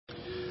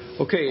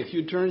Okay, if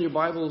you turn your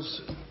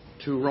Bibles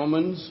to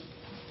Romans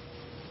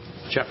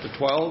chapter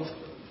 12.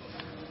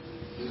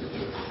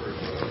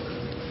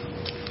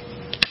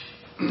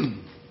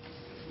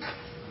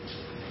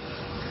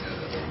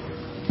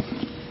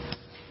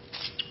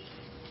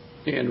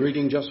 And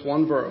reading just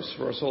one verse,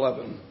 verse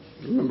 11.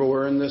 Remember,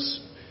 we're in this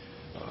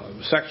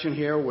section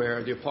here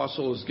where the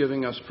apostle is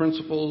giving us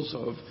principles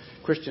of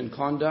Christian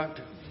conduct,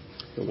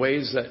 the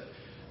ways that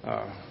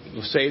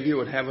the Savior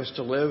would have us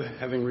to live,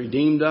 having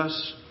redeemed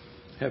us,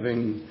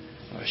 having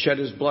shed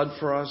His blood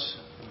for us.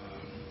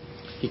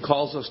 He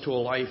calls us to a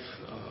life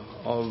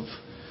of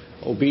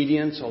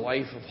obedience, a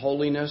life of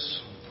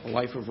holiness, a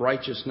life of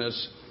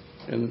righteousness.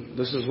 And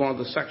this is one of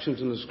the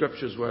sections in the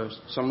Scriptures where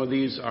some of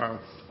these are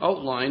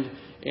outlined,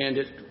 and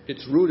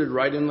it's rooted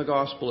right in the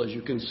Gospel, as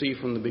you can see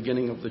from the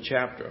beginning of the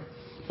chapter.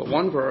 But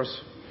one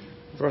verse,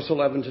 verse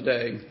 11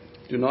 today,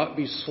 do not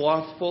be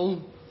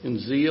slothful in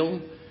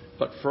zeal,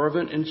 but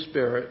fervent in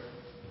spirit,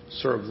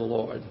 serve the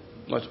Lord.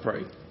 Let's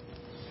pray.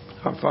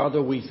 Our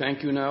Father, we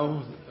thank you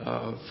now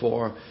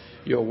for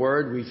your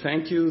word. We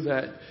thank you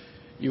that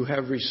you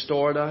have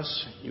restored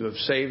us, you have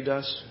saved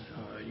us,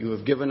 you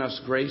have given us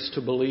grace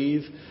to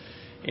believe,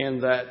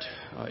 and that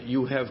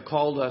you have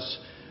called us,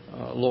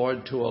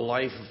 Lord, to a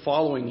life of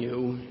following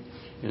you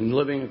and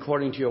living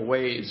according to your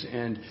ways.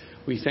 And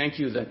we thank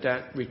you that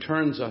that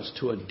returns us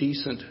to a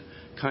decent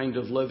kind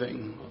of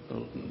living,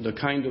 the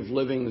kind of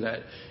living that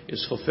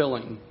is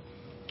fulfilling.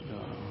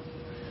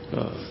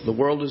 The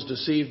world is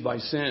deceived by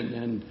sin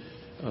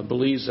and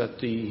believes that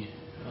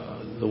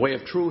the way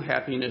of true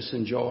happiness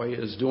and joy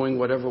is doing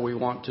whatever we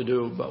want to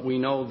do. But we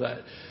know that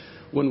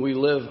when we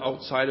live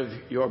outside of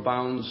your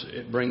bounds,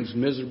 it brings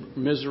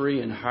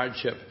misery and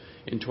hardship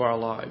into our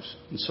lives.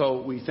 And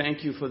so we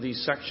thank you for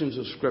these sections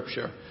of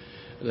Scripture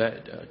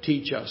that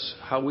teach us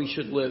how we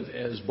should live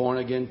as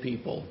born-again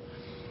people.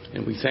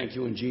 And we thank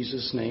you in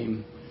Jesus'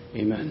 name.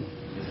 Amen.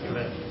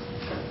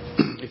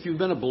 Amen. If you've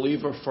been a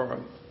believer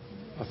for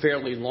a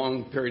fairly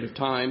long period of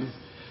time,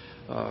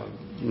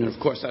 and of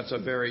course that's a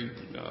very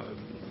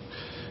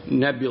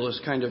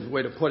nebulous kind of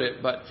way to put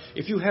it, but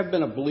if you have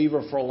been a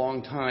believer for a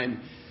long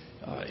time,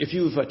 if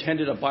you've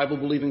attended a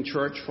Bible-believing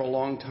church for a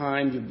long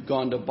time, you've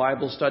gone to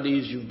Bible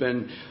studies, you've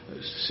been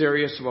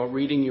serious about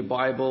reading your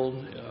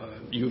Bible,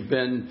 you've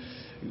been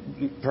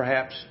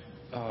perhaps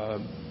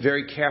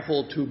very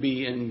careful to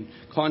be in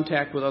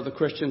contact with other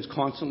Christians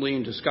constantly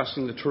and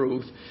discussing the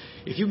truth.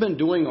 If you've been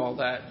doing all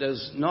that,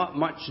 there's not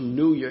much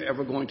new you're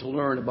ever going to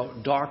learn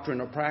about doctrine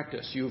or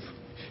practice.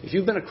 If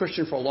you've been a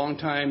Christian for a long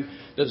time,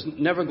 there's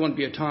never going to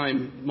be a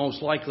time,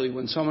 most likely,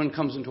 when someone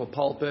comes into a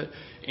pulpit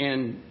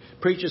and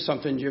preaches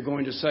something, you're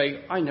going to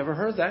say, I never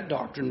heard that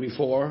doctrine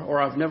before,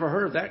 or I've never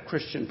heard of that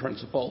Christian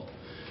principle.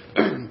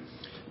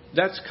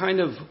 That's kind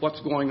of what's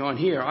going on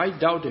here. I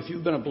doubt if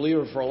you've been a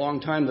believer for a long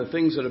time, the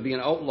things that are being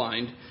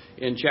outlined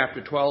in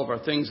chapter 12 are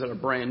things that are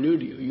brand new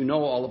to you. You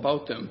know all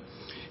about them.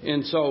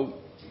 And so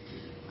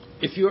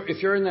if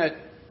you're in that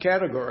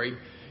category,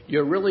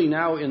 you're really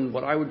now in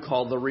what I would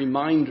call the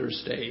reminder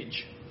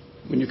stage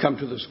when you come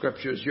to the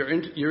Scriptures.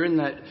 You're in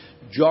that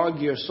jog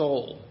your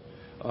soul.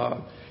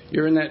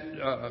 You're in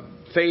that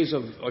phase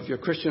of your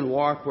Christian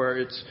walk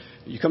where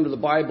you come to the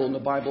Bible and the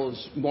Bible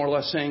is more or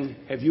less saying,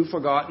 have you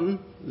forgotten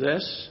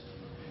this?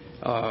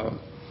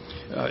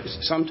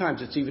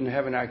 Sometimes it's even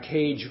having our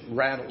cage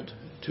rattled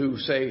to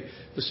say,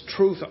 this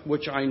truth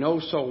which I know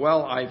so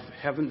well, I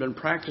haven't been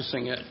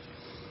practicing it.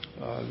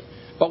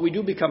 But we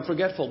do become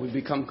forgetful. We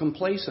become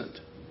complacent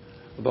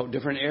about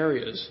different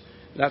areas.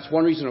 That's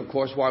one reason, of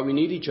course, why we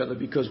need each other,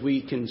 because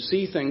we can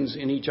see things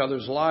in each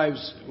other's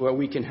lives where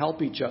we can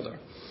help each other.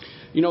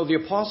 You know, the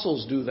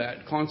apostles do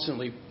that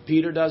constantly.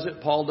 Peter does it,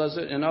 Paul does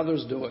it, and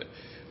others do it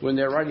when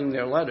they're writing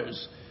their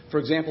letters. For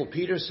example,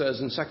 Peter says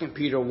in 2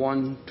 Peter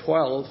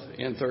 1:12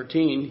 and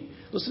 13,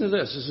 listen to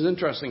this. This is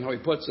interesting how he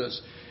puts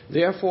this.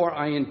 Therefore,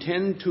 I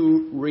intend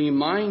to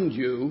remind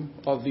you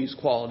of these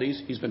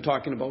qualities. He's been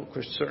talking about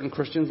certain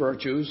Christian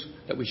virtues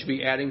that we should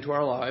be adding to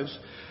our lives.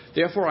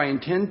 Therefore, I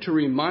intend to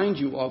remind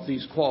you of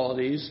these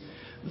qualities,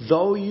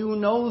 though you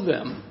know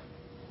them.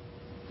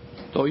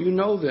 Though you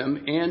know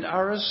them and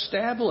are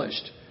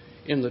established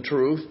in the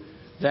truth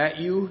that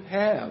you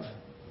have.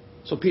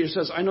 So Peter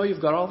says, I know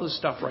you've got all this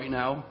stuff right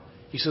now.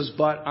 He says,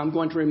 but I'm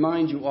going to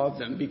remind you of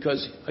them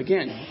because,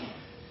 again,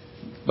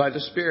 by the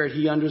Spirit,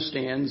 he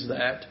understands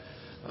that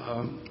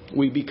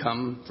we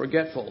become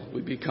forgetful.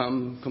 We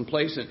become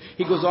complacent.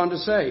 He goes on to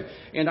say,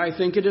 and I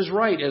think it is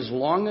right, as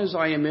long as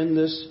I am in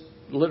this,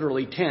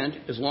 literally tent,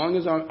 as long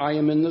as I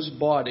am in this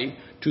body,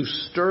 to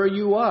stir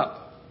you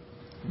up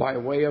by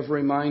way of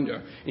reminder.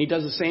 And he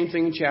does the same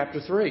thing in chapter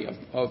 3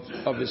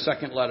 of his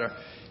second letter.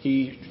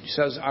 He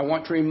says, I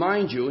want to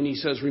remind you, and he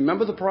says,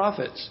 remember the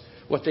prophets,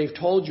 what they've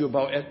told you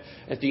about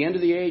at the end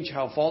of the age,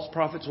 how false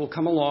prophets will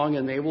come along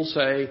and they will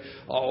say,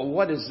 oh,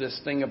 what is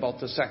this thing about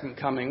the second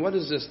coming? What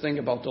is this thing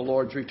about the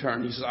Lord's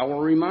return? He says, I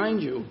will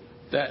remind you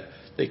that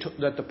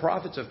the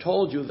prophets have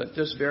told you that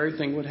this very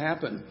thing would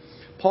happen.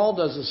 Paul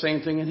does the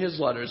same thing in his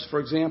letters. For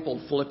example,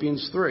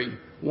 Philippians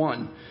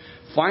 3:1.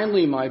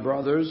 Finally, my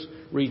brothers,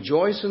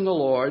 rejoice in the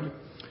Lord.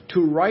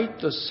 To write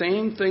the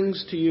same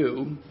things to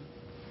you,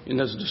 and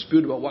there's a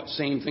dispute about what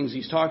same things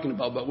he's talking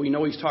about, but we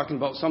know he's talking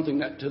about something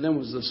that to them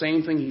was the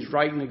same thing he's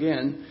writing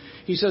again.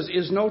 He says,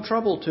 is no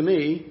trouble to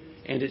me,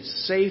 and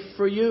it's safe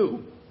for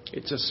you.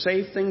 It's a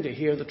safe thing to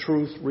hear the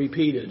truth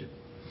repeated.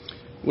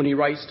 When he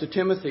writes to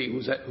Timothy,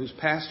 who's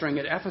pastoring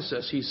at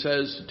Ephesus, he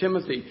says to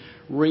Timothy,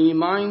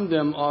 remind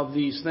them of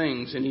these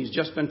things. And he's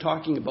just been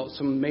talking about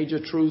some major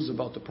truths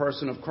about the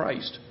person of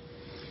Christ.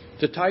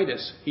 To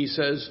Titus, he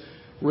says,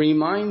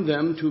 remind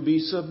them to be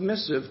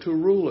submissive to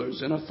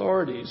rulers and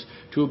authorities,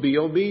 to be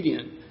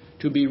obedient,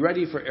 to be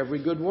ready for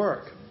every good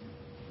work.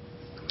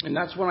 And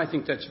that's when I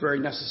think that's very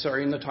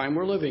necessary in the time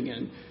we're living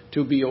in,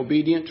 to be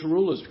obedient to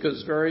rulers, because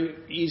it's very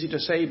easy to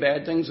say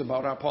bad things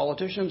about our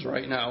politicians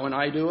right now, and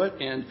I do it,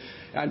 and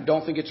I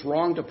don't think it's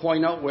wrong to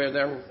point out where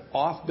they're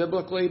off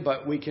biblically,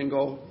 but we can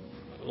go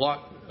a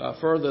lot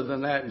further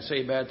than that and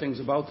say bad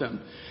things about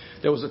them.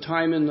 There was a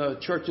time in the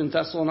church in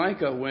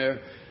Thessalonica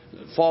where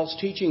false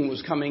teaching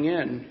was coming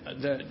in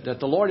that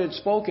the Lord had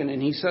spoken,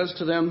 and he says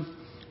to them,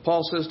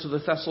 Paul says to the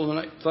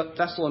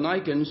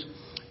Thessalonians,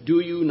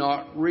 do you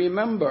not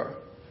remember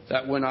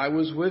that when I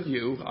was with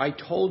you, I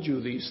told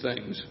you these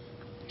things?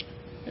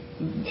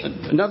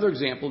 Another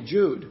example,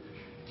 Jude.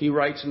 He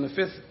writes in the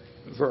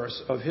 5th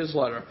verse of his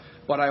letter,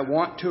 but I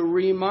want to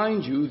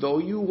remind you, though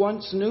you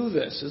once knew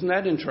this. Isn't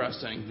that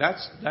interesting?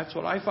 That's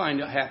what I find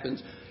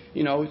happens.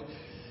 You know,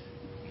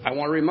 I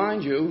want to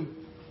remind you,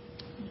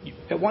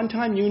 at one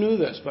time you knew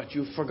this, but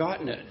you've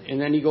forgotten it.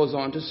 And then he goes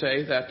on to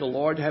say that the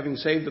Lord, having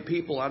saved the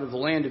people out of the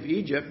land of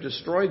Egypt,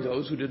 destroyed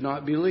those who did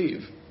not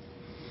believe.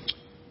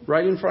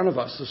 Right in front of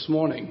us this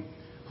morning.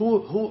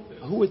 Who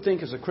would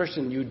think as a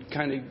Christian you'd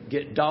kind of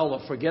get dull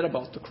or forget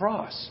about the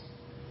cross?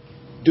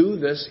 Do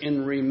this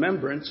in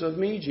remembrance of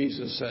me,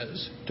 Jesus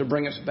says, to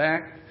bring us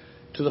back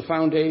to the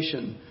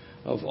foundation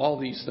of all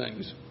these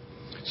things.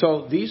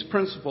 So these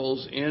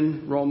principles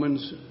in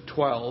Romans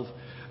 12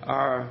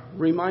 are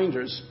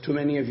reminders to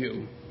many of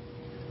you.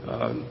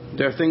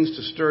 They're things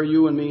to stir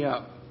you and me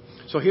up.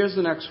 So here's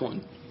the next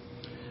one.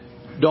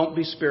 Don't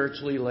be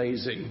spiritually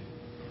lazy.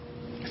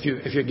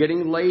 If you're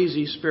getting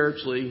lazy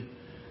spiritually,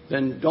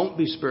 then don't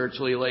be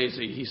spiritually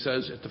lazy, he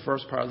says at the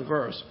first part of the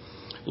verse.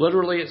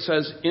 Literally it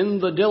says, in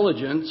the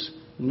diligence,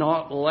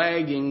 not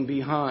lagging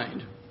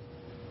behind.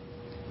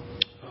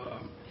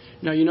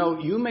 Now, you know,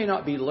 you may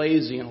not be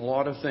lazy in a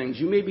lot of things.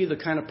 You may be the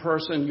kind of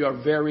person,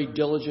 you're very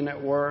diligent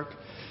at work.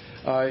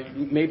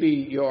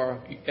 Maybe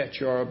you're at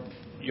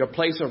your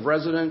place of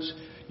residence,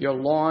 your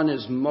lawn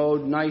is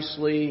mowed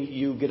nicely,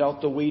 you get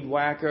out the weed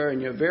whacker,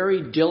 and you're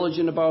very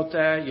diligent about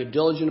that. You're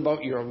diligent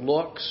about your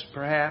looks,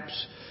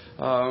 perhaps.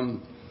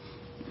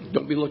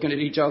 Don't be looking at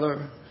each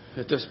other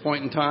at this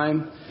point in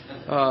time.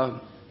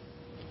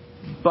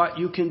 But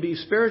you can be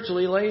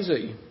spiritually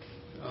lazy.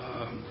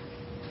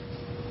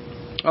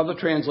 Other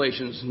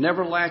translations,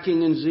 never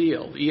lacking in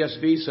zeal.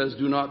 ESV says,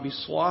 do not be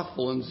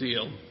slothful in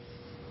zeal.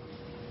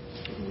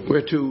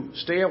 We're to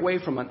stay away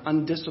from an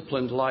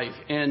undisciplined life,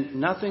 and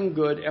nothing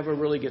good ever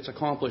really gets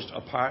accomplished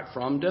apart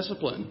from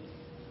discipline.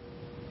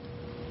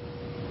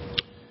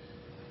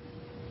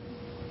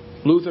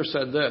 Luther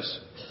said this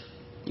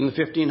in the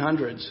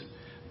 1500s.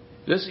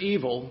 This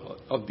evil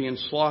of being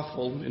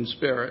slothful in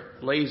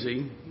spirit,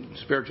 lazy,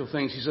 spiritual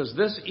things, he says,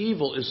 this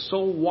evil is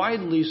so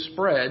widely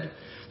spread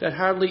that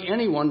hardly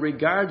anyone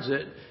regards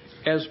it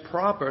as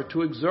proper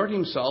to exert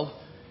himself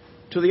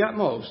to the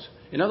utmost.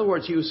 In other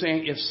words, he was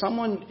saying, if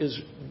someone is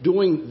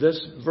doing this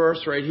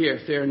verse right here,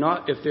 if they're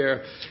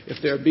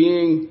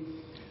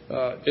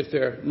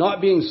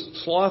not being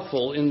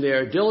slothful in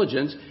their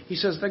diligence, he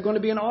says they're going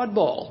to be an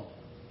oddball.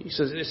 He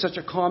says it's such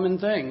a common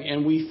thing,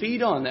 and we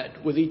feed on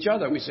that with each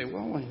other. We say,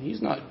 well,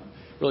 he's not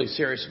really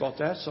serious about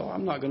that, so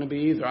I'm not going to be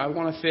either. I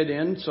want to fit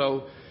in,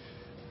 so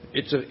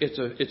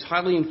it's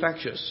highly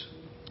infectious,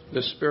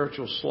 this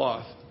spiritual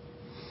sloth.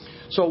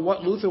 So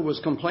what Luther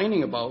was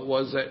complaining about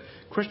was that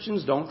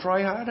Christians don't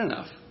try hard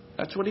enough.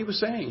 That's what he was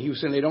saying. He was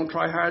saying they don't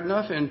try hard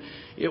enough, and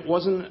it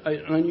wasn't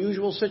an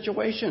unusual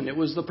situation. It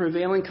was the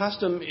prevailing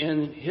custom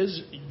in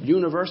his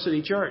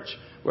university church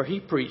where he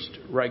preached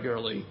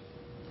regularly.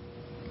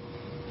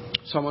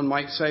 Someone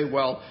might say,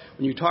 well,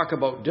 when you talk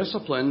about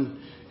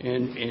discipline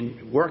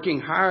and working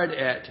hard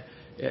at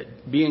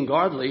being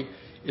godly,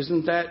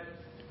 isn't that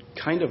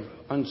kind of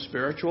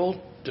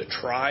unspiritual to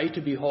try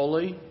to be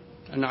holy?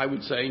 And I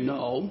would say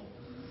no.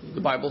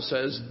 The Bible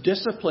says,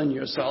 discipline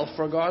yourself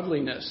for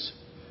godliness.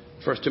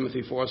 1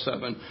 Timothy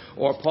 4:7.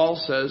 Or Paul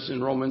says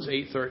in Romans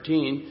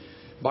 8:13,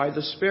 by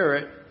the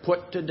Spirit,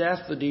 put to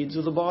death the deeds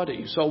of the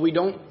body. So we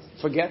don't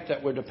forget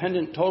that we're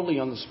dependent totally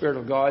on the Spirit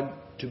of God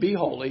to be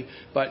holy,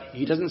 but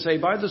he doesn't say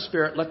by the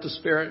Spirit, let the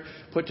Spirit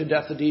put to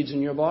death the deeds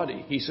in your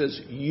body. He says,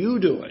 you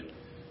do it.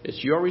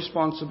 It's your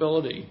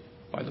responsibility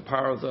by the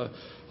power of the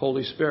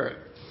Holy Spirit.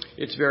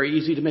 It's very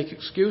easy to make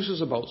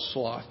excuses about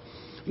sloth.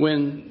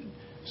 When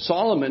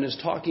Solomon is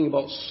talking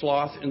about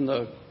sloth in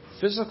the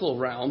physical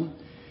realm,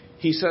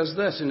 he says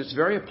this, and it's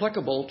very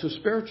applicable to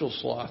spiritual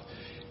sloth.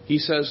 He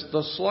says,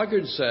 the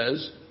sluggard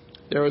says,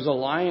 There is a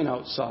lion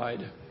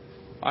outside.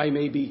 I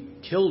may be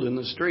killed in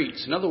the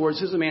streets. In other words,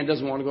 here's a man who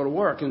doesn't want to go to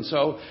work. And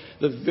so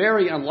the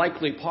very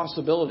unlikely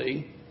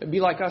possibility, it'd be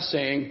like us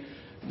saying,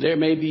 there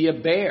may be a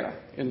bear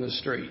in the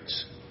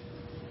streets.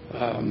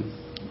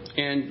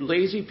 And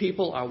lazy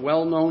people are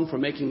well known for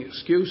making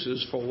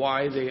excuses for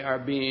why they are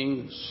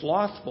being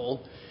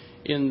slothful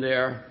in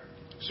their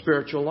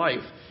spiritual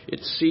life.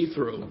 It's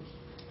see-through.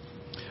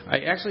 I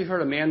actually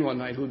heard a man one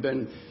night who'd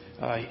been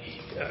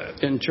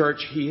in church.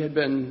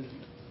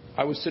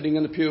 I was sitting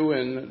in the pew,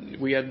 and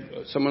we had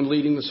someone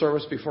leading the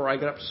service before I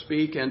got up to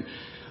speak, and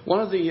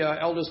one of the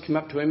elders came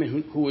up to him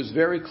who was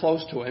very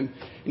close to him,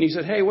 and he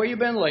said, "Hey, where you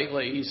been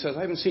lately?" He says,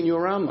 "I haven't seen you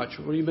around much.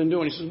 What have you been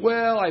doing?" He says,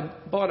 "Well, I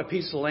bought a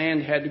piece of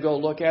land, had to go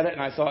look at it,"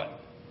 and I thought,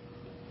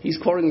 he's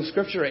quoting the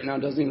scripture right now,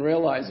 doesn't even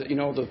realize it. You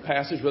know, the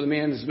passage where the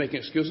man is making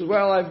excuses.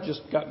 Well, I've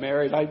just got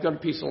married. I've got a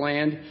piece of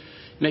land,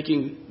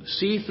 making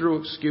see-through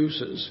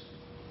excuses.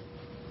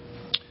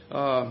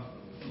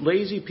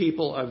 Lazy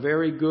people are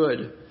very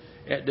good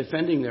at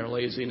defending their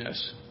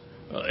laziness,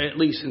 at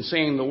least in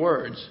saying the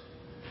words.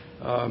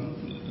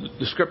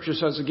 The scripture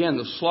says again,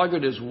 the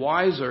sluggard is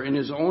wiser in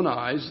his own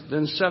eyes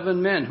than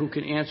 7 men who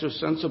can answer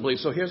sensibly.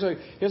 So here's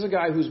a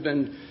guy who's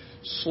been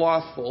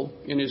slothful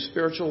in his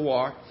spiritual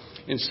walk,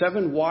 and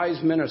 7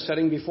 wise men are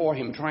sitting before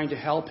him trying to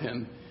help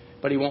him,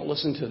 but he won't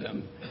listen to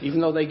them. Even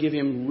though they give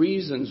him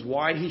reasons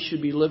why he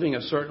should be living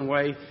a certain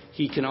way,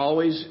 he can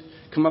always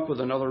come up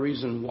with another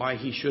reason why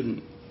he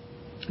shouldn't.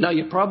 Now,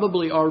 you're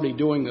probably already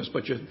doing this,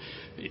 but you're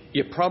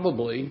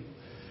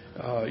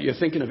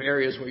thinking of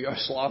areas where you're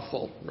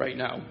slothful right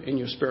now in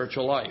your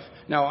spiritual life.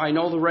 Now, I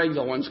know the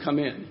regular ones come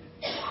in.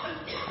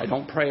 I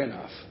don't pray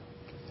enough.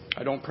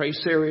 I don't pray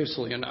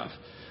seriously enough.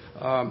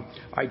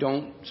 I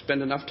don't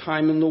spend enough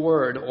time in the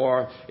Word,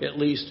 or at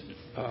least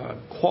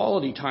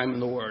quality time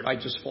in the Word. I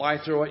just fly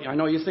through it. I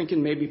know you're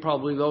thinking maybe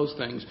probably those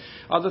things.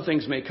 Other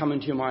things may come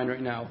into your mind right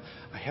now.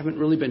 I haven't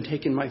really been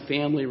taking my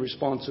family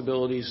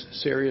responsibilities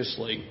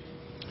seriously.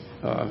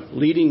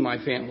 Leading my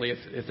family,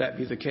 if that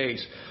be the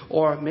case.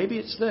 Or maybe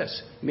it's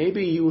this.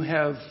 Maybe you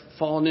have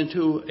fallen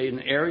into an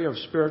area of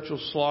spiritual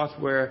sloth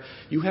where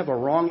you have a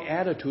wrong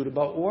attitude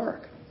about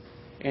work,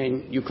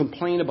 and you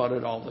complain about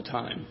it all the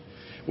time.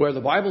 Where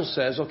the Bible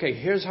says, okay,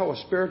 here's how a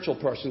spiritual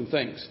person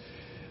thinks.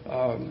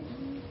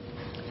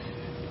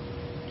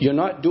 You're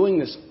not doing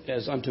this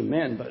as unto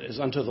men, but as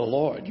unto the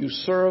Lord. You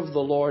serve the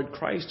Lord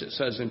Christ, it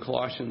says in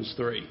Colossians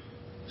 3.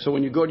 So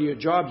when you go to your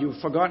job, you've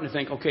forgotten to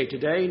think, okay,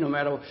 today, no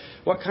matter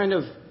what kind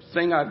of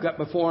thing I've got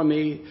before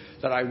me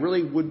that I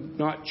really would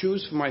not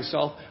choose for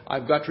myself,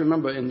 I've got to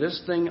remember, in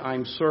this thing,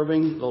 I'm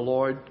serving the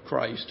Lord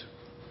Christ.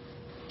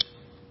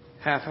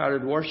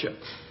 Half-hearted worship.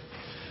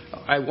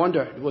 I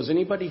wonder, was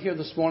anybody here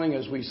this morning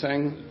as we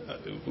sang,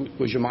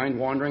 was your mind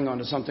wandering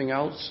onto something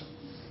else?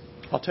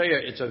 I'll tell you,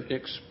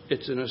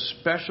 it's in a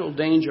special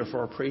danger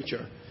for a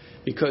preacher,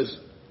 because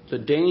the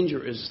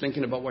danger is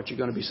thinking about what you're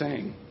going to be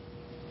saying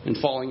and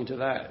falling into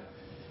that.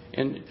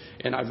 And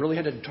I've really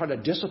had to try to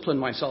discipline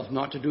myself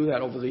not to do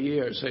that over the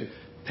years. Say,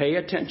 pay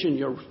attention,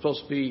 you're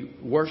supposed to be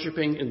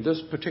worshiping in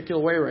this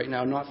particular way right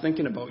now, not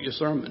thinking about your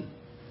sermon.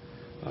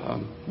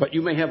 But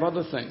you may have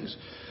other things.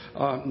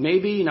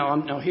 Maybe,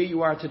 now here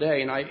you are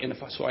today,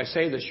 so I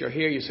say this, you're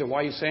here, you say,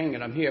 why are you saying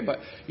it? I'm here. But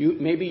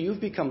maybe you've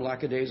become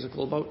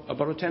lackadaisical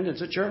about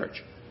attendance at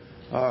church.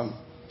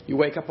 You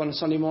wake up on a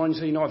Sunday morning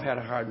and say, I've had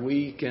a hard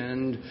week,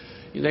 and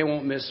they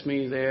won't miss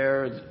me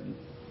there.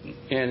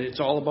 And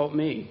it's all about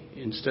me,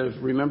 instead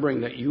of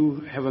remembering that you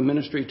have a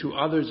ministry to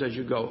others as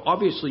you go.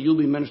 Obviously, you'll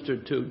be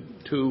ministered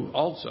to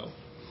also.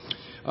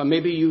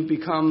 Maybe you've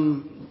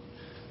become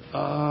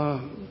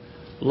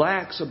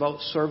lax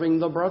about serving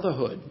the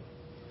brotherhood.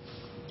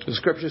 The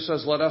scripture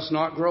says, let us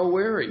not grow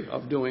weary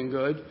of doing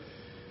good,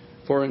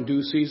 for in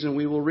due season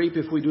we will reap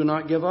if we do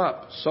not give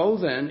up. So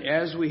then,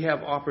 as we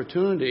have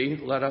opportunity,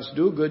 let us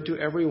do good to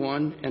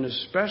everyone, and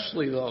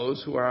especially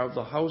those who are of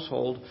the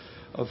household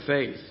of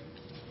faith.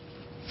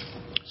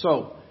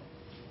 So,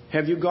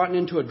 have you gotten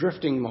into a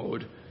drifting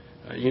mode?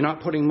 You're not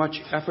putting much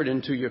effort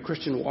into your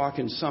Christian walk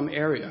in some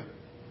area.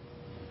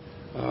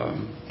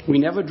 We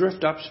never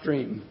drift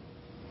upstream.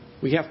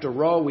 We have to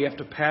row, we have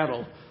to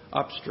paddle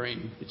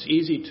upstream. It's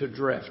easy to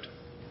drift.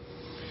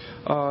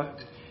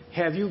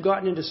 Have you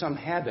gotten into some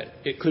habit?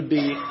 It could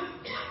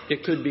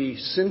be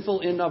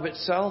sinful in and of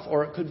itself,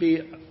 or it could be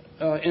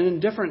an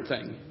indifferent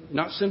thing,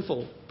 not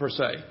sinful per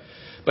se,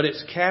 but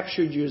it's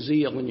captured your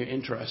zeal and your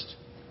interest.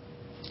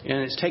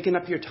 And it's taken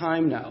up your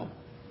time now.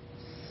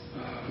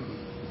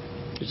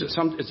 Is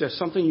there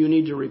something you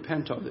need to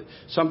repent of?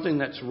 Something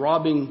that's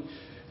robbing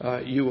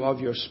you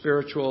of your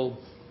spiritual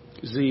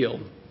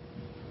zeal?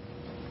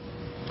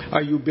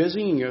 Are you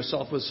busying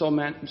yourself with so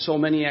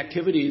many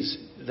activities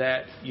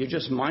that you're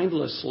just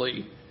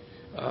mindlessly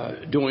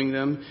doing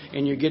them,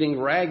 and you're getting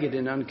ragged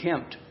and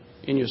unkempt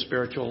in your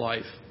spiritual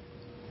life?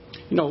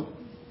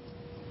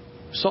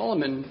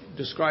 Solomon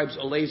describes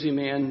a lazy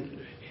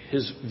man,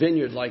 his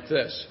vineyard, like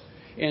this.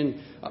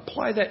 And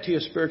apply that to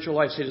your spiritual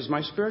life. Say,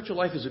 my spiritual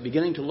life is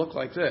beginning to look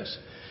like this.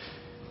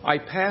 I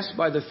pass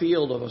by the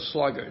field of a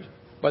sluggard.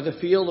 by the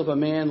field of a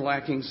man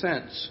lacking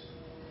sense.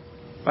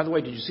 By the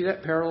way, did you see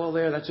that parallel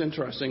there? That's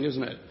interesting,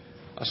 isn't it?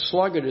 A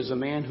sluggard is a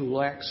man who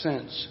lacks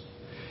sense.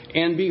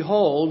 And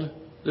behold,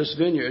 this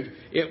vineyard,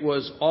 it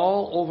was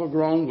all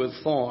overgrown with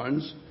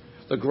thorns.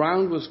 The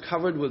ground was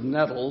covered with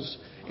nettles,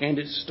 and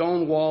its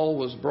stone wall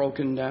was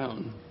broken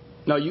down.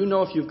 Now, you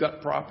know if you've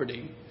got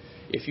property,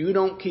 if you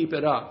don't keep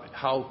it up,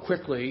 how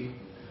quickly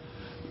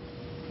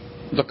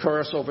the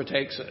curse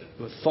overtakes it,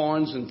 with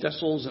thorns and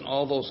thistles and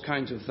all those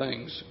kinds of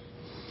things.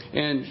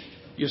 And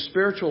your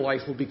spiritual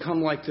life will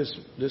become like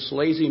this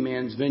lazy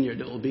man's vineyard.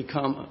 It will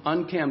become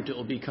unkempt. It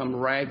will become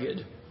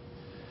ragged.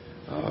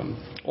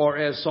 Or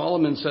as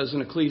Solomon says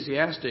in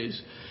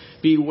Ecclesiastes,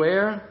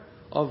 beware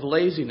of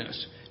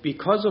laziness.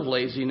 Because of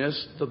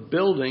laziness, the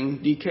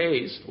building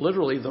decays.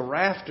 Literally, the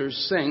rafters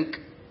sink,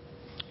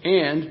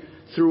 and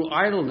through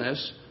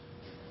idleness,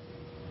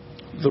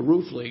 the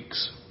roof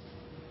leaks.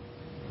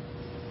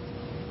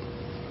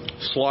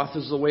 Sloth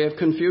is the way of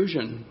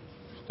confusion.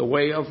 The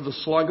way of the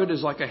sluggard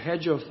is like a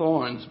hedge of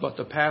thorns, but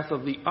the path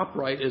of the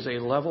upright is a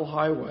level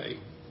highway.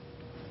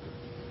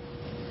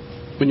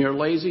 When you're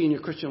lazy in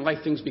your Christian life,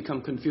 things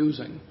become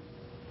confusing.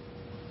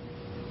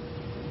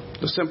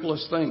 The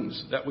simplest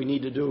things that we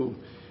need to do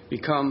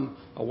become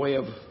a way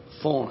of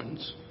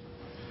thorns.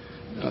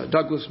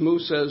 Douglas Moo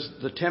says,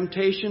 the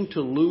temptation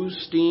to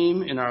lose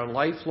steam in our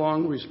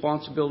lifelong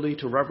responsibility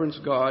to reverence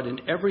God in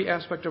every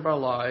aspect of our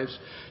lives,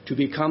 to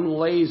become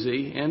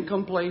lazy and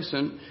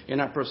complacent in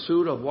our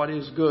pursuit of what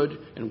is good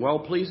and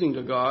well-pleasing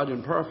to God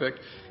and perfect,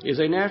 is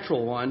a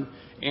natural one,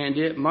 and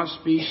it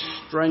must be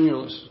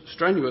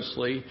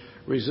strenuously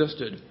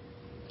resisted.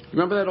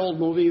 Remember that old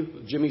movie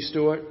with Jimmy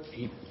Stewart?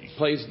 He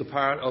plays the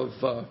part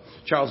of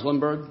Charles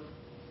Lindbergh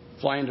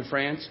flying to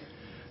France.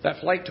 That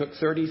flight took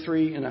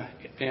 33 and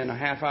a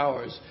half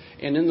hours.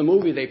 And in the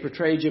movie, they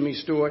portray Jimmy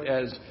Stewart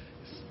as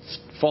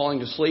falling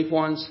to sleep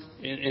once.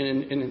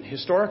 And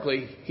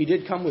historically, he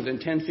did come within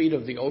 10 feet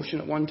of the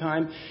ocean at one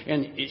time.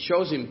 And it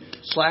shows him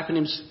slapping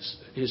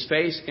his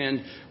face.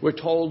 And we're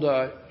told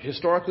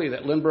historically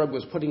that Lindbergh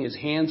was putting his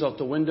hands out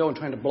the window and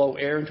trying to blow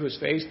air into his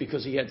face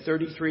because he had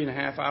 33 and a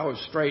half hours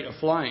straight of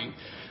flying.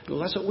 Well,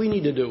 that's what we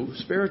need to do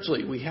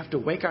spiritually. We have to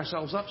wake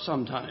ourselves up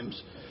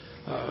sometimes.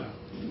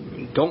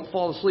 Don't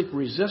fall asleep.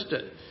 Resist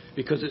it,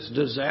 because it's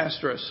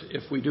disastrous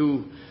if we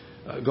do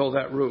go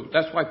that route.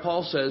 That's why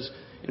Paul says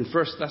in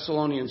 1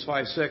 Thessalonians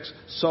 5:6,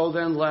 so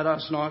then let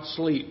us not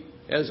sleep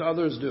as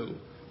others do,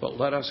 but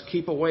let us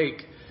keep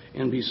awake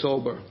and be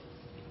sober.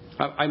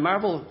 I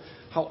marvel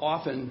how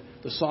often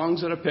the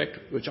songs that are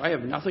picked, which I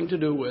have nothing to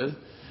do with,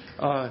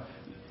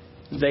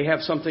 they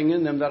have something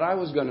in them that I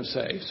was going to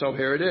say. So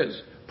here it is.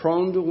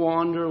 Prone to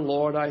wander,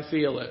 Lord, I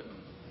feel it.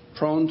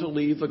 Prone to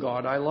leave the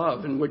God I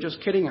love. And we're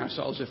just kidding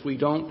ourselves if we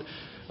don't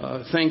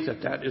think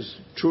that that is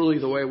truly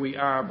the way we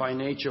are by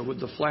nature with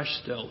the flesh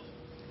still.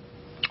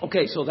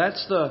 Okay, so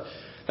that's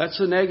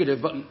the negative,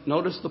 but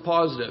notice the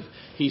positive.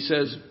 He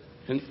says,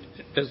 and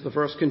as the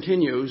verse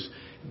continues,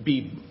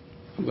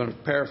 I'm going to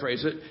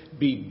paraphrase it,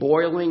 be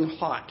boiling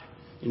hot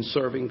in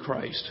serving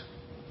Christ.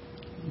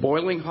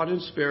 Boiling hot in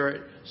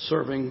spirit,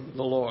 serving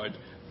the Lord,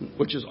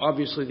 which is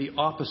obviously the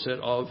opposite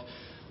of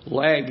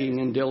lagging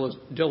in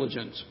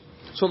diligence.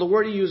 So the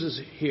word he uses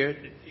here,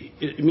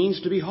 it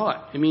means to be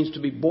hot. It means to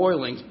be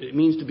boiling. It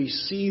means to be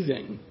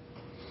seething.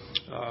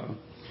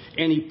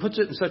 And he puts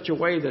it in such a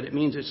way that it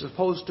means it's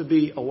supposed to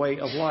be a way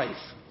of life.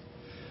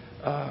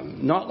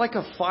 Not like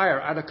a fire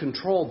out of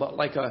control, but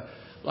like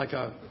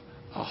a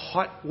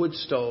hot wood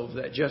stove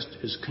that just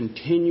is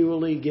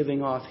continually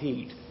giving off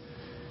heat.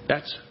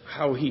 That's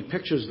how he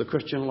pictures the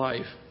Christian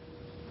life.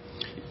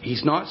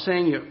 He's not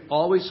saying you're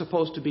always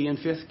supposed to be in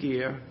fifth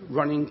gear,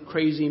 running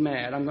crazy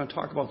mad. I'm going to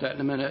talk about that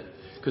in a minute,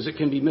 because it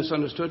can be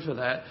misunderstood for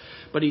that.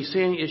 But he's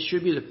saying it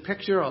should be the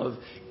picture of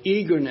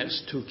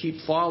eagerness to keep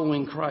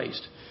following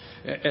Christ.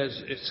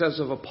 As it says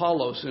of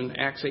Apollos in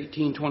Acts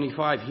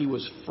 18:25, he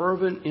was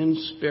fervent in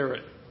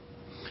spirit.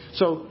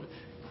 So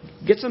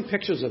get some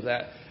pictures of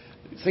that.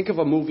 Think of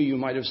a movie you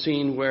might have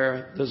seen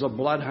where there's a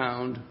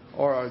bloodhound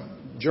or a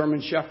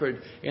German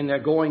shepherd, and they're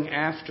going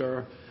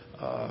after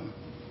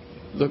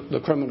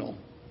the criminal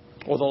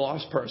or the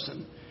lost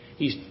person.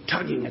 He's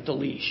tugging at the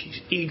leash.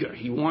 He's eager.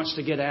 He wants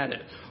to get at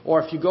it.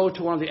 Or if you go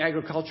to one of the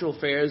agricultural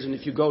fairs and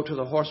if you go to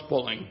the horse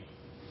pulling,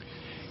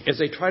 as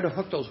they try to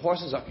hook those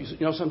horses up,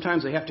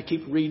 sometimes they have to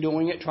keep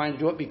redoing it, trying to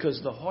do it,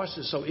 because the horse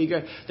is so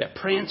eager. They're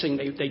prancing.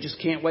 They just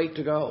can't wait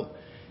to go.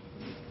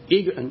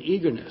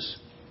 Eagerness.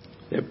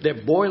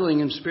 They're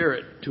boiling in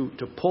spirit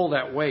to pull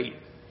that weight.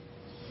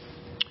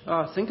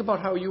 Think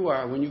about how you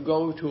are when you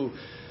go to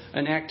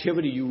an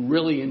activity you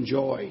really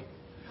enjoy.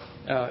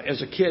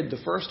 As a kid, the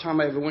first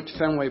time I ever went to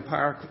Fenway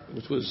Park,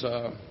 which was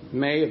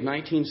May of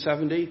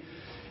 1970,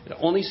 I'd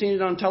only seen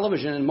it on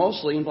television and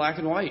mostly in black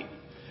and white.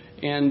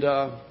 And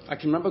I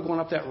can remember going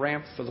up that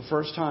ramp for the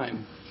first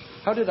time.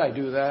 How did I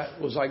do that?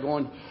 Was I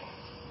going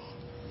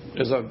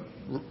as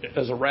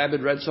a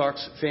rabid Red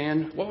Sox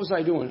fan? What was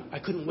I doing? I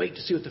couldn't wait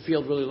to see what the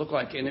field really looked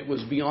like, and it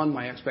was beyond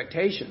my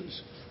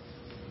expectations.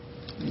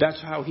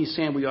 That's how he's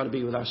saying we ought to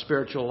be with our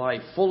spiritual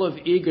life, full of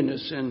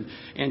eagerness and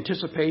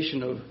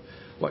anticipation of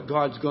what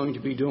God's going to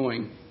be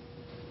doing.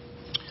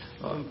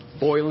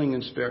 Boiling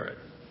in spirit.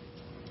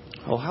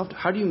 Well,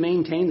 how do you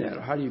maintain that,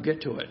 or how do you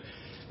get to it?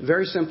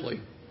 Very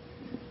simply,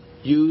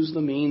 use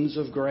the means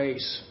of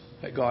grace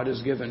that God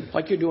has given.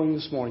 Like you're doing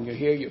this morning. You're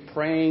here, you're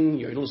praying,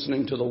 you're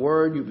listening to the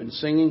Word, you've been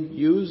singing.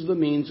 Use the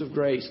means of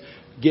grace.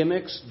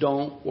 Gimmicks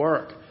don't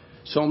work.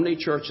 So many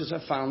churches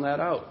have found that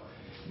out.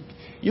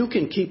 You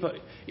can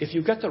if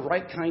you've got the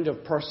right kind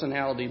of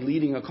personality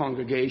leading a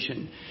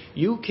congregation,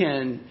 you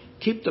can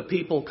keep the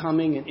people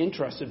coming and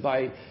interested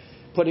by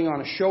putting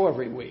on a show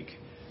every week.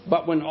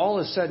 But when all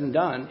is said and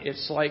done,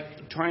 it's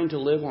like trying to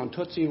live on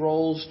Tootsie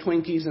Rolls,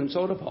 Twinkies, and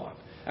soda pop.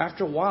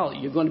 After a while,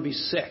 you're going to be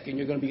sick and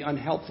you're going to be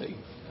unhealthy.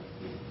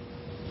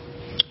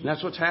 And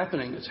that's what's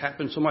happening. It's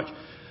happened so much.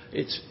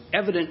 It's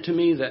evident to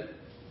me that,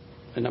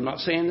 and I'm not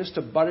saying this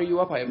to butter you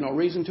up, I have no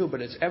reason to,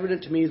 but it's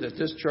evident to me that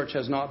this church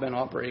has not been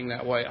operating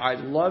that way. I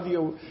love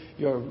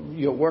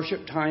your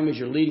worship time as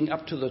you're leading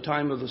up to the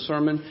time of the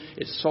sermon.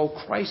 It's so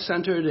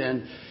Christ-centered,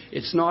 and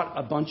it's not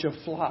a bunch of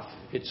fluff.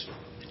 It's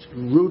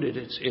rooted.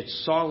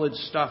 It's solid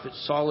stuff.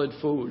 It's solid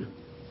food.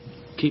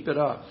 Keep it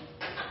up.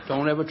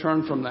 Don't ever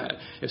turn from that.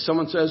 If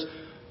someone says,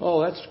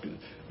 "Oh, that's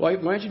why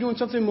aren't you doing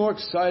something more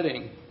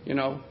exciting?"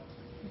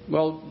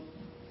 Well,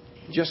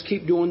 just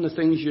keep doing the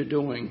things you're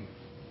doing.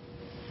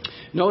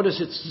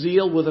 Notice it's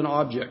zeal with an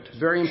object.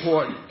 Very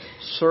important.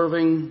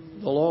 Serving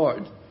the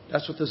Lord.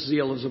 That's what this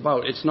zeal is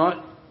about. It's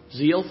not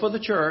zeal for the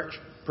church,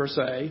 per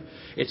se.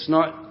 It's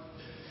not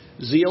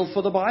zeal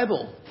for the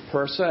Bible,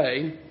 per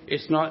se.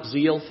 It's not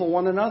zeal for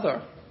one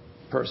another,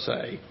 per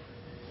se.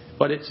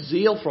 But it's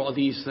zeal for all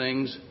these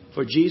things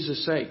for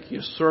Jesus' sake.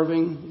 You're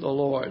serving the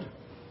Lord.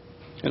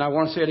 And I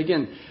want to say it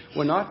again.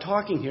 We're not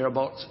talking here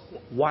about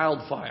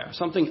wildfire,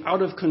 something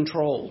out of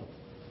control,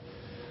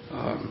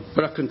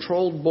 but a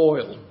controlled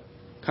boil.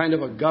 Kind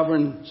of a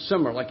governed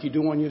simmer like you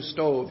do on your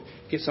stove.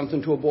 Get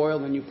something to a boil,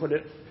 then you put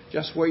it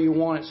just where you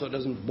want it so it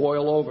doesn't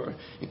boil over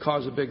and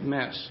cause a big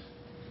mess.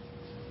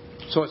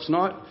 So he's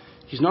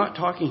not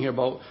talking here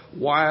about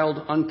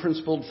wild,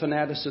 unprincipled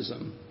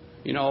fanaticism.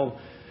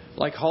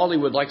 Like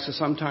Hollywood likes to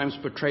sometimes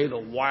portray the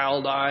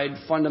wild-eyed,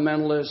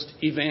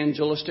 fundamentalist,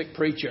 evangelistic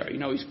preacher.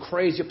 He's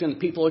crazy up there and the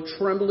people are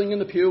trembling in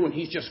the pew and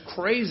he's just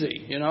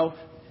crazy,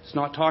 It's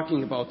not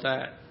talking about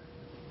that.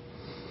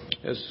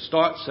 As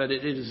Stott said,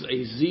 it is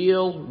a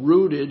zeal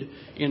rooted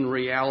in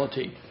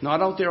reality,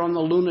 not out there on the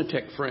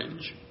lunatic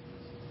fringe.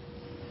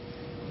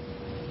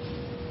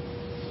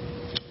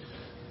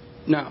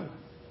 Now,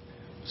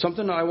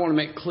 something that I want to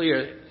make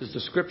clear is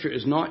the Scripture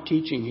is not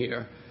teaching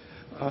here.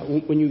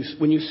 When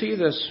you see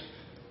this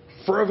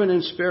fervent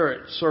in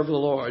spirit, serve the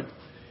Lord,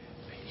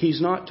 he's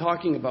not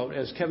talking about,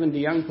 as Kevin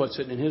DeYoung puts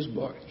it in his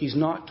book, he's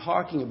not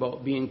talking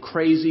about being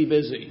crazy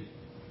busy.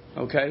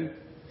 Okay?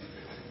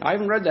 I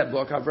haven't read that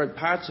book. I've read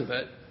parts of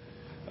it.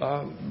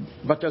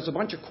 But there's a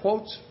bunch of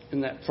quotes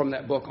from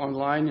that book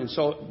online. And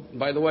so,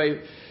 by the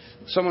way,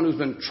 someone who's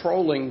been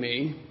trolling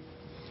me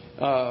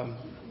on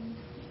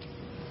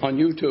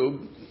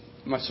YouTube,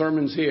 my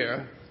sermon's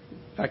here,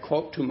 I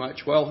quote too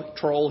much. Well,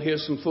 troll,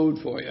 here's some food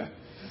for you.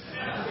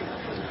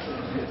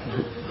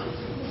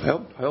 I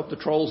hope the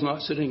troll's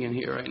not sitting in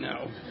here right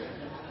now.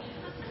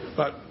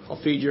 But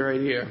I'll feed you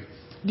right here.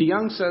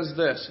 DeYoung says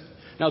this.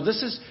 Now,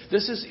 this is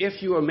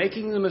if you are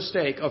making the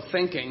mistake of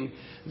thinking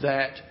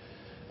that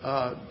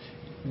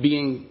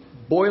being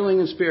boiling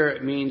in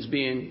spirit means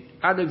being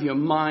out of your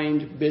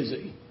mind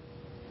busy.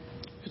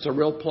 It's a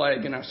real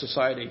plague in our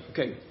society.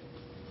 Okay,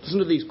 listen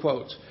to these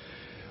quotes.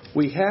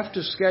 We have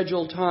to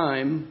schedule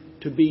time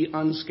to be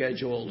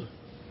unscheduled.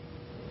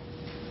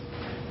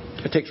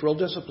 It takes real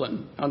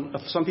discipline. For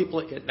some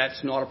people,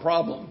 that's not a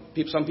problem.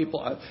 Some people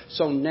are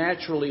so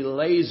naturally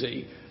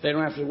lazy, they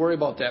don't have to worry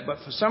about that. But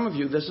for some of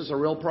you, this is a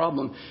real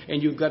problem.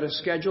 And you've got to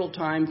schedule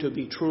time to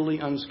be truly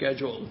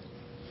unscheduled.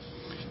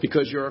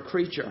 Because you're a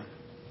creature.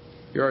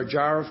 You're a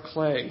jar of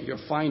clay. You're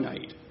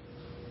finite.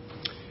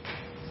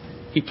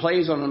 He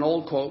plays on an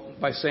old quote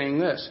by saying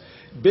this.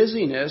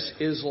 Busyness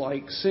is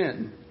like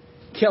sin.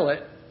 Kill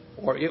it,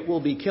 or it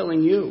will be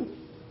killing you.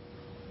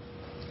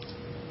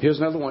 Here's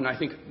another one. I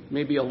think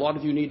maybe a lot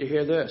of you need to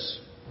hear this.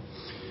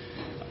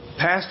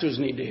 Pastors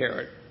need to hear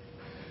it.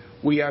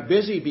 We are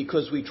busy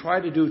because we try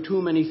to do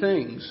too many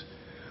things.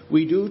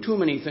 We do too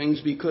many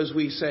things because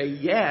we say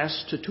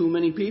yes to too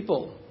many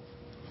people.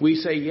 We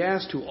say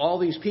yes to all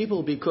these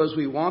people because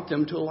we want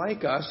them to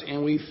like us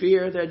and we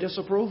fear their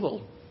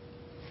disapproval.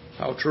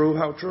 How true,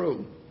 how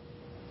true.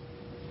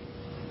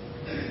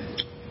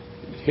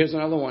 Here's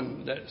another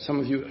one that some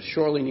of you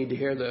surely need to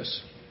hear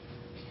this.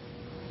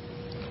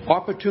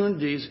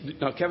 Opportunities,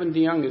 now Kevin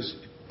DeYoung is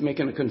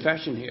making a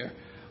confession here.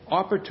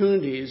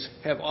 Opportunities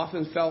have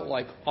often felt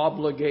like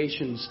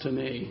obligations to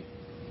me.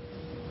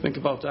 Think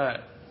about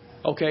that.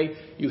 Okay,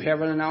 you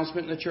have an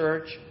announcement in the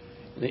church.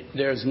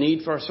 There's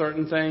need for a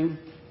certain thing.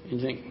 You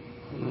think,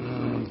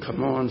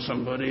 come on,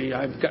 somebody.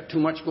 I've got too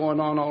much going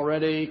on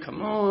already.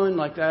 Come on,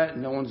 like that.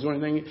 And no one's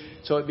doing anything.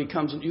 So it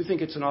becomes, you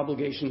think it's an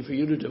obligation for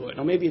you to do it.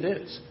 Now, maybe it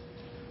is.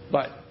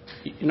 But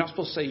you're not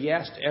supposed to say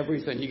yes to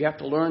everything. You have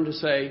to learn to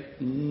say,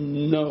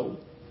 no,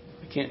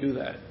 I can't do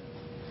that.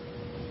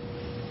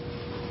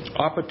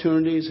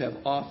 Opportunities have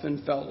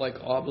often felt like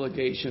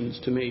obligations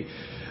to me.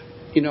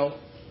 You know,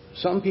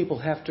 some people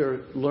have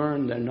to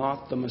learn they're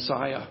not the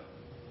Messiah.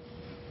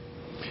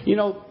 You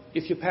know,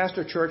 if you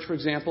pastor a church, for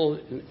example,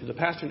 the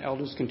pastor and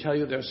elders can tell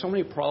you there are so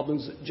many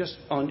problems just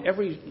on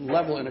every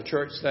level in a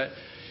church that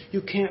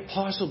you can't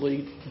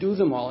possibly do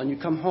them all. And you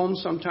come home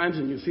sometimes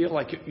and you feel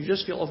like you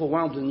just feel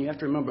overwhelmed. And you have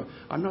to remember,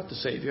 I'm not the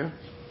Savior.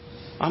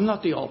 I'm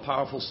not the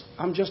all-powerful.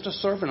 I'm just a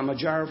servant. I'm a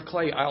jar of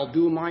clay. I'll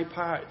do my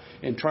part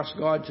and trust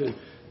God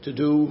to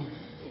do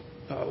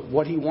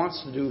what He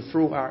wants to do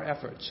through our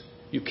efforts.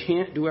 You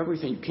can't do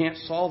everything. You can't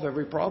solve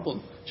every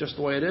problem just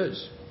the way it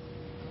is.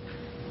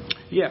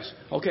 Yes.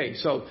 Okay,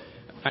 so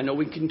I know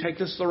we can take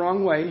this the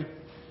wrong way.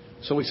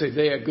 So we say,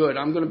 they are good.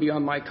 I'm going to be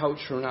on my couch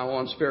from now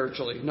on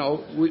spiritually.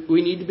 No,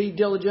 we need to be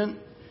diligent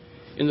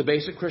in the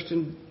basic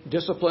Christian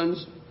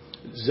disciplines,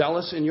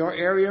 zealous in your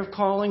area of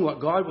calling,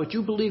 what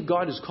you believe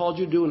God has called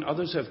you to do, and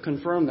others have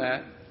confirmed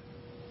that.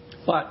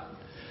 But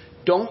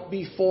don't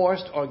be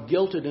forced or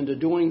guilted into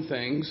doing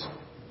things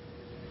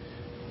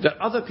that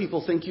other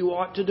people think you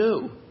ought to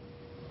do.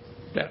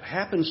 That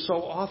happens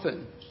so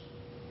often.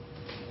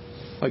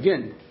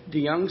 Again,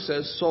 DeYoung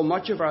says, so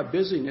much of our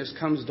busyness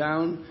comes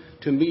down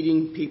to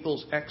meeting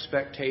people's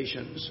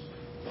expectations.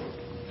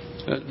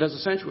 That's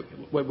essentially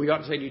what we ought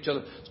to say to each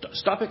other.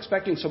 Stop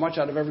expecting so much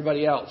out of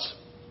everybody else.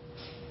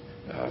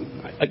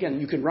 Again,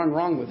 you can run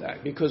wrong with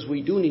that because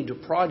we do need to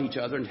prod each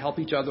other and help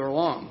each other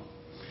along.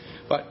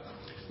 But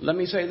let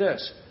me say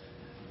this.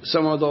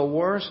 Some of the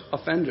worst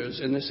offenders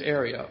in this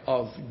area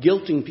of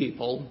guilting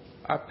people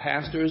are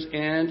pastors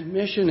and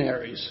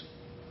missionaries.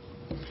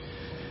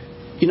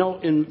 You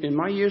know, in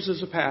my years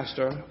as a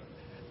pastor,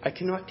 I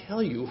cannot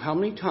tell you how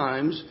many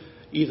times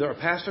either a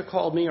pastor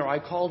called me or I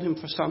called him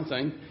for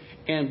something,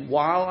 and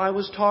while I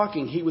was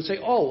talking, he would say,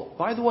 oh,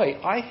 by the way,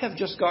 I have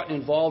just gotten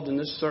involved in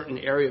this certain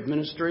area of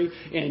ministry,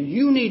 and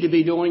you need to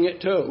be doing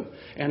it too.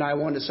 And I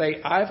wanted to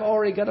say, I've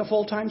already got a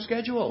full-time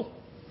schedule.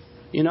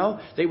 You know,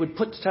 they would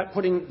start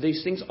putting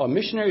these things, or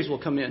missionaries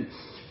will come in.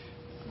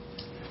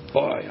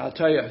 Boy, I'll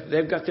tell you,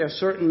 they've got their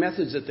certain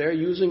methods that they're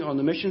using on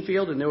the mission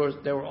field, and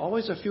there were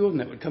always a few of them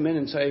that would come in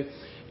and say,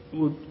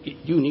 well,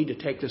 you need to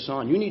take this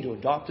on. You need to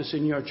adopt this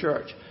in your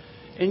church.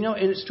 And, you know,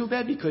 and it's too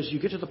bad because you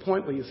get to the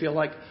point where you feel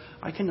like,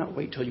 I cannot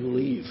wait till you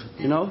leave,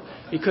 you know,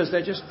 because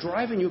they're just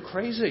driving you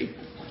crazy,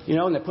 you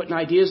know, and they're putting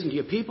ideas into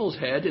your people's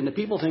head, and the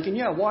people thinking,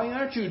 yeah, why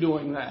aren't you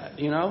doing that,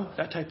 you know,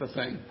 that type of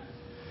thing.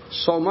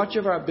 So much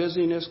of our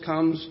busyness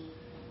comes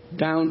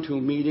down to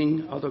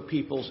meeting other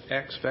people's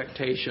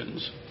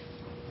expectations.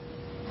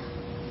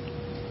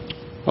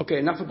 Okay,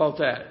 enough about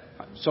that.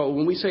 So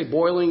when we say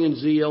boiling in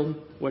zeal,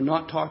 we're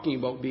not talking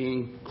about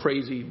being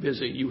crazy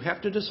busy. You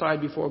have to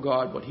decide before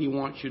God what He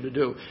wants you to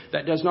do.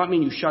 That does not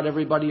mean you shut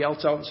everybody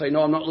else out and say,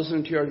 no, I'm not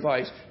listening to your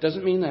advice. It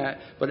doesn't mean that.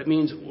 But it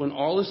means when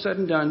all is said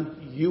and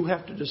done, you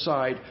have to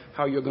decide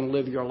how you're going to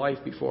live your life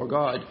before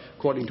God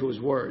according to His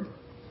Word.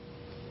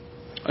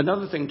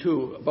 Another thing,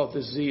 too, about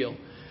this zeal.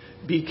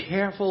 Be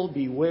careful,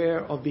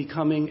 beware of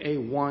becoming a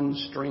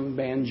one-string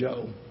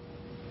banjo.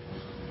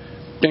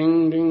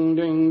 Ding, ding,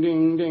 ding,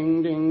 ding,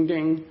 ding, ding,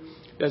 ding.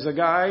 There's a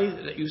guy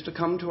that used to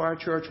come to our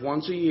church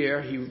once a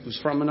year. He was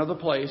from another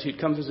place. He'd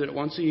come visit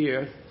once a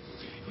year.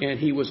 And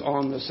he was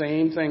on the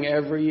same thing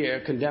every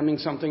year, condemning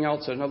something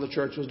else that another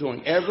church was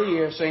doing. Every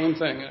year, same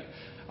thing.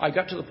 I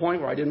got to the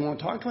point where I didn't want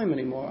to talk to him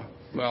anymore.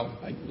 Well,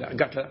 I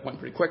got to that point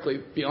pretty quickly,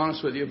 to be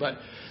honest with you. But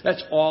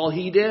that's all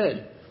he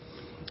did.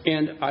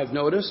 And I've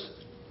noticed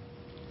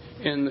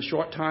in the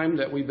short time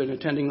that we've been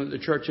attending the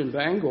church in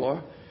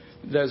Bangor,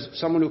 there's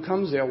someone who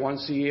comes there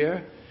once a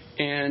year,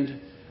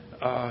 and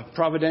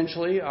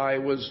providentially, I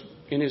was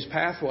in his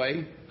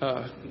pathway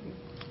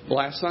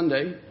last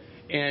Sunday,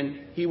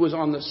 and he was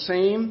on the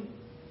same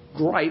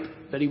gripe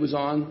that he was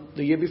on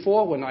the year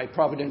before when I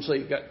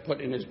providentially got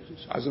put in his,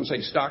 I was going to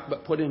say stuck,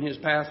 but put in his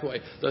pathway.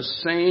 The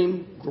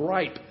same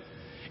gripe.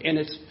 And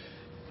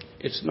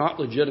it's not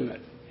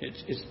legitimate.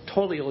 It's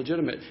totally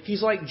illegitimate.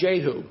 He's like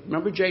Jehu.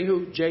 Remember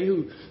Jehu?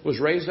 Jehu was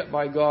raised up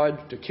by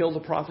God to kill the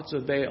prophets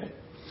of Baal.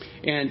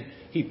 And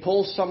he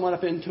pulls someone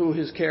up into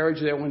his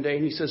carriage there one day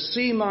and he says,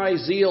 see my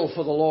zeal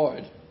for the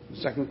Lord.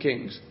 2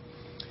 Kings.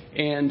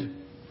 And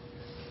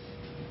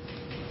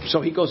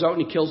so he goes out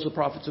and he kills the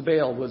prophets of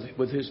Baal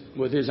with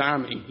his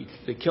army.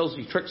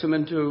 He tricks them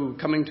into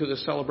coming to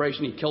this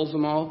celebration. He kills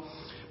them all.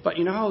 But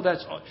you know how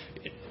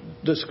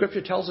the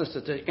scripture tells us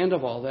at the end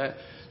of all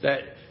that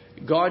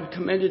God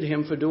commended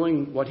him for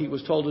doing what he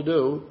was told to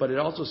do, but it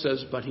also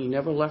says, but he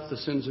never left the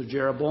sins of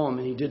Jeroboam,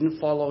 and he didn't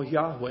follow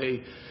Yahweh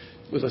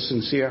with a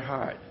sincere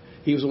heart.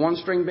 He was a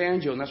one-string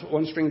banjo, and that's what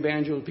one-string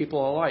banjo people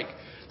are like.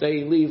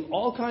 They leave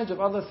all kinds of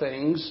other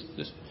things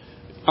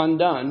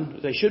undone,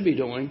 they should be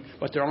doing,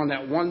 but they're on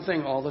that one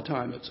thing all the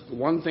time. It's the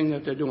one thing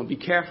that they're doing. Be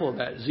careful of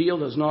that. Zeal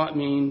does not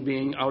mean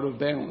being out of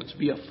balance.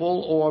 Be a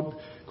full-orb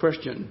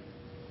Christian.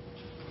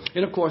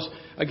 And of course,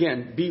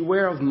 again,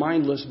 beware of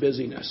mindless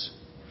busyness.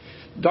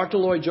 Dr.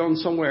 Lloyd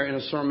Jones, somewhere in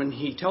a sermon,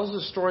 he tells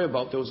this story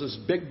about there was this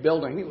big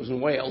building, I think it was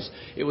in Wales.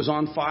 It was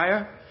on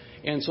fire,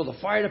 and so the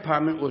fire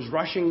department was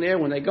rushing there.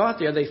 When they got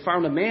there, they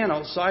found a man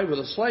outside with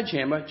a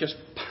sledgehammer just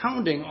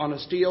pounding on a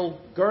steel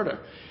girder.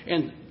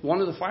 And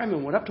one of the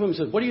firemen went up to him and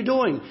said, "What are you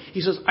doing?"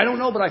 He says, "I don't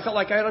know, but I felt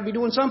like I ought to be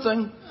doing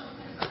something."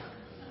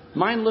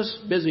 Mindless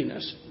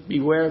busyness.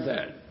 Beware of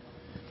that.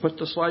 Put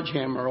the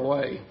sledgehammer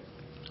away.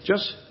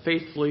 Just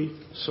faithfully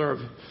serve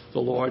the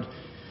Lord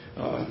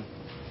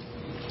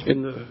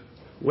in the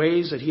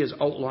ways that He has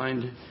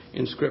outlined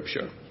in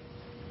Scripture.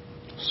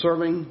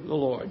 Serving the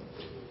Lord.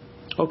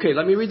 Okay,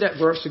 let me read that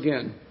verse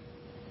again.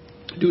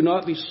 Do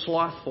not be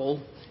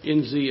slothful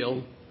in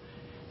zeal.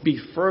 Be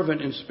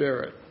fervent in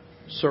spirit,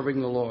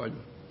 serving the Lord.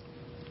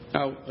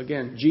 Now,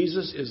 again,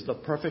 Jesus is the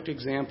perfect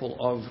example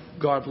of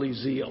godly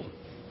zeal.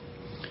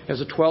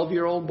 As a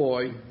 12-year-old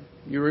boy,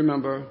 you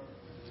remember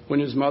when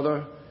his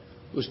mother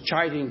was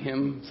chiding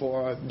him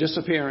for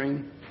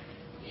disappearing,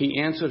 he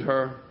answered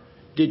her,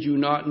 "Did you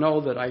not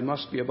know that I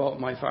must be about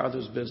my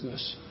Father's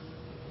business?"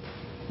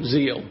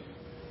 Zeal.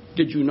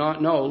 Did you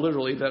not know,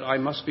 literally, that I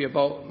must be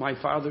about my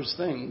Father's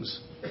things?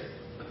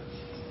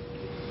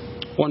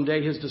 One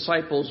day his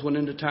disciples went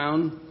into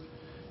town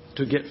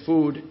to get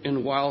food,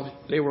 and while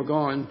they were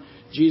gone,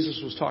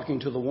 Jesus was talking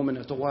to the woman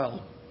at the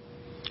well.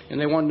 And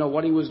they wanted to know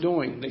what He was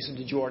doing. They said,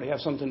 "Did you already have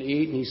something to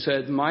eat?" And He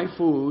said, "My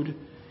food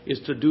is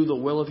to do the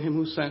will of Him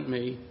who sent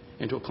me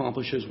and to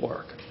accomplish His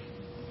work.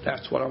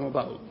 That's what I'm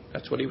about."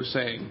 That's what He was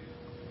saying.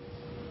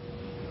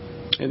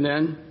 And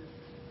then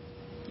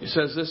He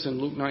says this in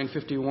Luke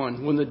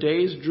 9:51. When the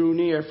days drew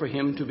near for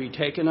Him to be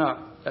taken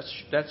up,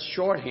 that's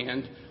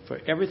shorthand for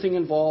everything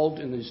involved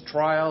in His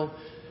trial,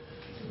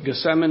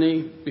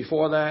 Gethsemane,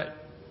 before that,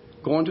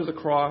 going to the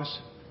cross,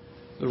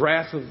 the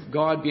wrath of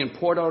God being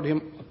poured out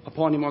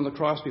upon Him on the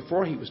cross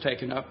before He was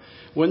taken up.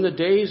 When the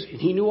days,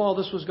 He knew all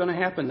this was going to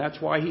happen.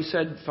 That's why He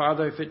said,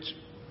 "Father, if it's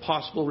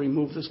possible,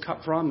 remove this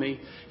cup from me."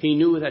 He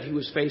knew that He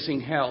was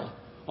facing hell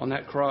on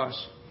that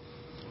cross.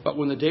 But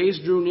when the days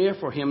drew near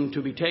for Him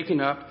to be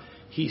taken up,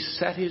 He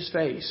set His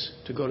face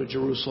to go to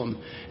Jerusalem.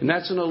 And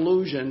that's an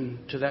allusion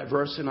to that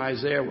verse in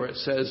Isaiah where it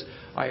says,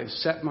 "I have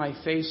set my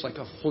face like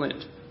a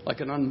flint, like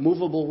an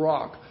unmovable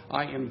rock.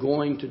 I am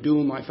going to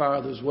do my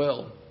Father's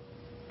will,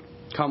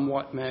 come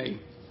what may."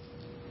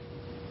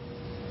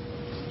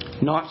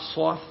 Not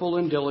slothful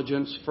in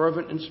diligence,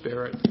 fervent in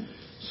spirit,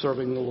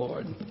 serving the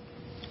Lord.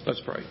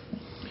 Let's pray.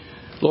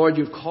 Lord,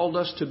 You've called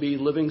us to be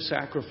living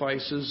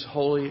sacrifices,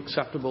 holy,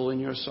 acceptable in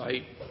Your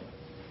sight.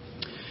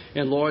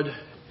 And Lord,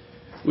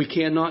 we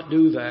cannot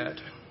do that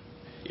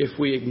if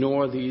we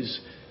ignore these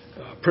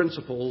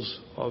principles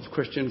of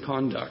Christian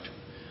conduct.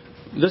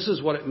 This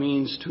is what it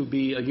means to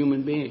be a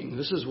human being.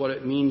 This is what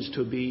it means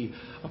to be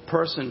a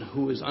person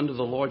who is under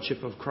the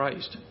lordship of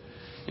Christ.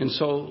 And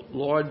so,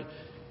 Lord,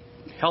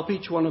 help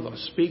each one of us,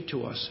 speak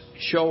to us,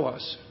 show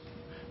us,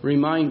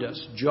 remind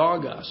us,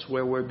 jog us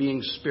where we're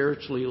being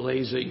spiritually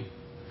lazy,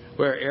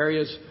 where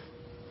areas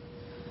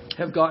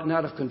have gotten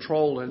out of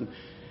control and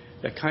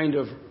a kind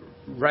of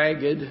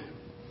ragged,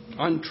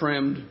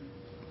 untrimmed.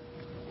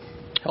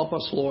 Help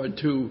us, Lord,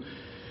 to,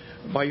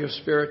 by Your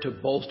Spirit, to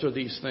bolster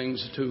these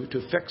things, to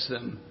fix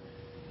them,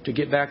 to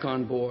get back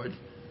on board.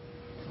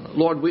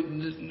 Lord,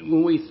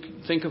 when we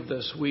think of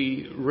this,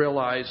 we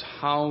realize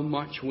how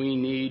much we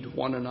need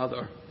one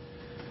another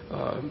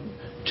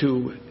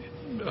to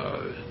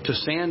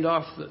sand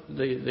off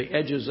the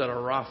edges that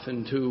are rough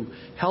and to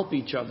help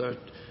each other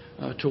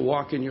to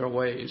walk in Your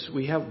ways.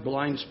 We have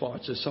blind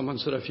spots, as someone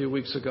said a few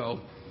weeks ago.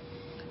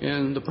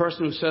 And the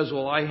person who says,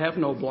 "Well, I have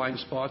no blind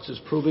spots," is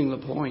proving the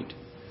point.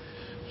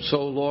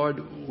 So,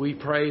 Lord, we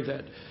pray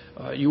that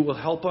You will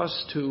help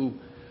us to,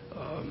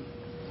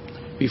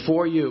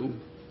 before You,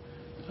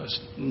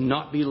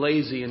 not be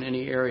lazy in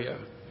any area.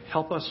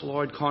 Help us,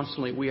 Lord,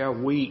 constantly. We are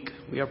weak.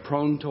 We are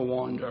prone to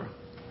wander.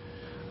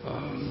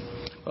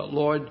 But,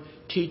 Lord,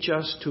 teach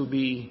us to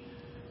be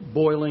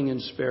boiling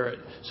in spirit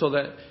so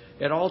that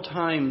at all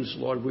times,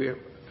 Lord,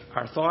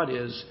 our thought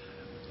is,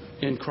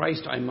 in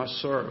Christ I must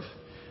serve.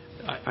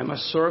 I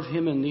must serve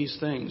Him in these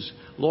things.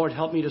 Lord,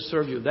 help me to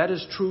serve You. That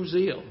is true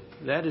zeal.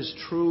 That is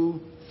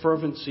true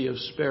fervency of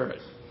spirit.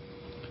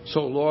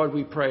 So, Lord,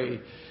 we pray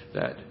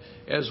that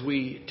as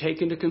we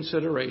take into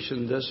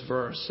consideration this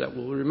verse, that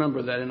we'll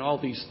remember that in all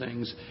these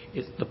things,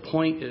 the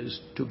point is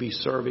to be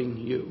serving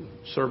You,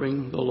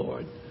 serving the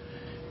Lord.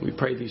 We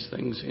pray these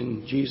things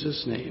in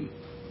Jesus' name.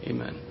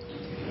 Amen.